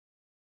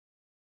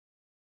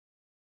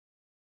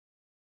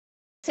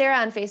Sarah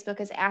on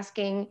Facebook is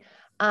asking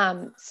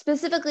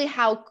specifically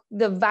how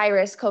the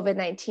virus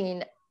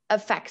COVID-19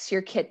 affects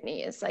your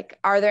kidneys. Like,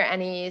 are there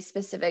any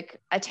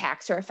specific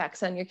attacks or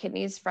effects on your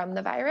kidneys from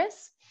the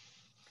virus?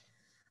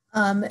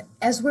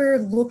 As we're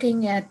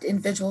looking at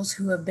individuals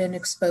who have been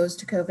exposed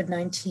to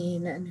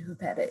COVID-19 and who've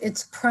had it,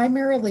 it's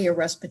primarily a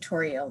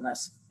respiratory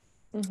illness.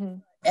 Mm-hmm.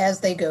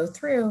 As they go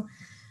through,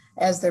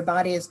 as their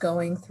body is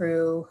going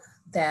through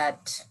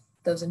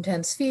those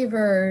intense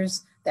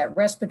fevers, that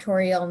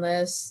respiratory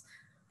illness,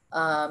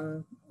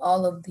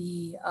 all of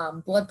the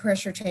blood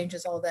pressure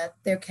changes, all that,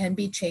 there can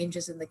be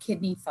changes in the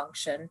kidney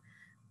function,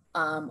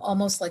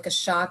 almost like a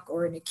shock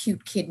or an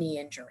acute kidney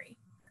injury.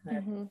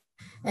 Mm-hmm.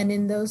 And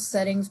in those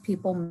settings,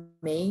 people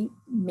may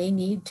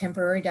need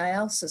temporary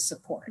dialysis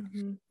support.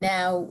 Mm-hmm.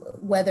 Now,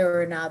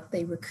 whether or not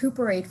they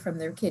recuperate from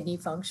their kidney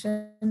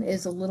function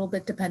is a little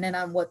bit dependent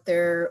on what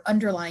their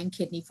underlying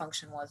kidney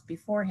function was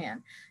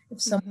beforehand.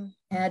 If someone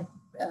had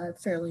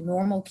fairly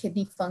normal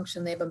kidney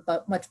function, they have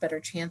a much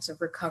better chance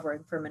of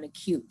recovering from an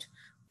acute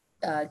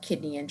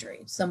kidney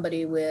injury.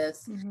 Somebody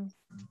with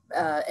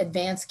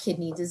advanced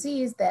kidney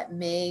disease, that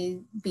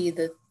may be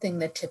the thing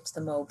that tips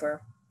them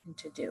over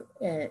into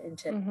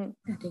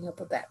ending up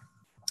with that.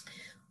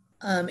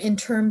 In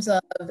terms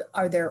of,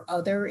 are there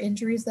other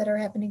injuries that are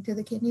happening to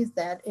the kidneys?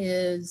 That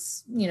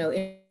is,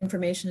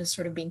 information is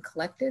sort of being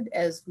collected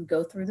as we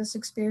go through this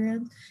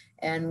experience,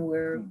 and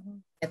we're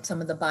at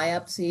some of the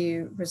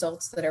biopsy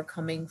results that are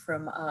coming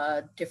from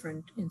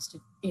different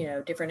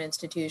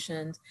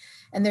institutions,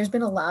 and there's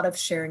been a lot of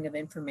sharing of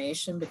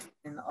information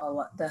between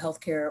the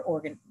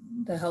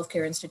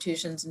healthcare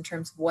institutions in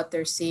terms of what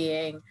they're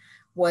seeing,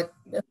 what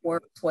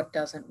works, what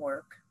doesn't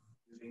work.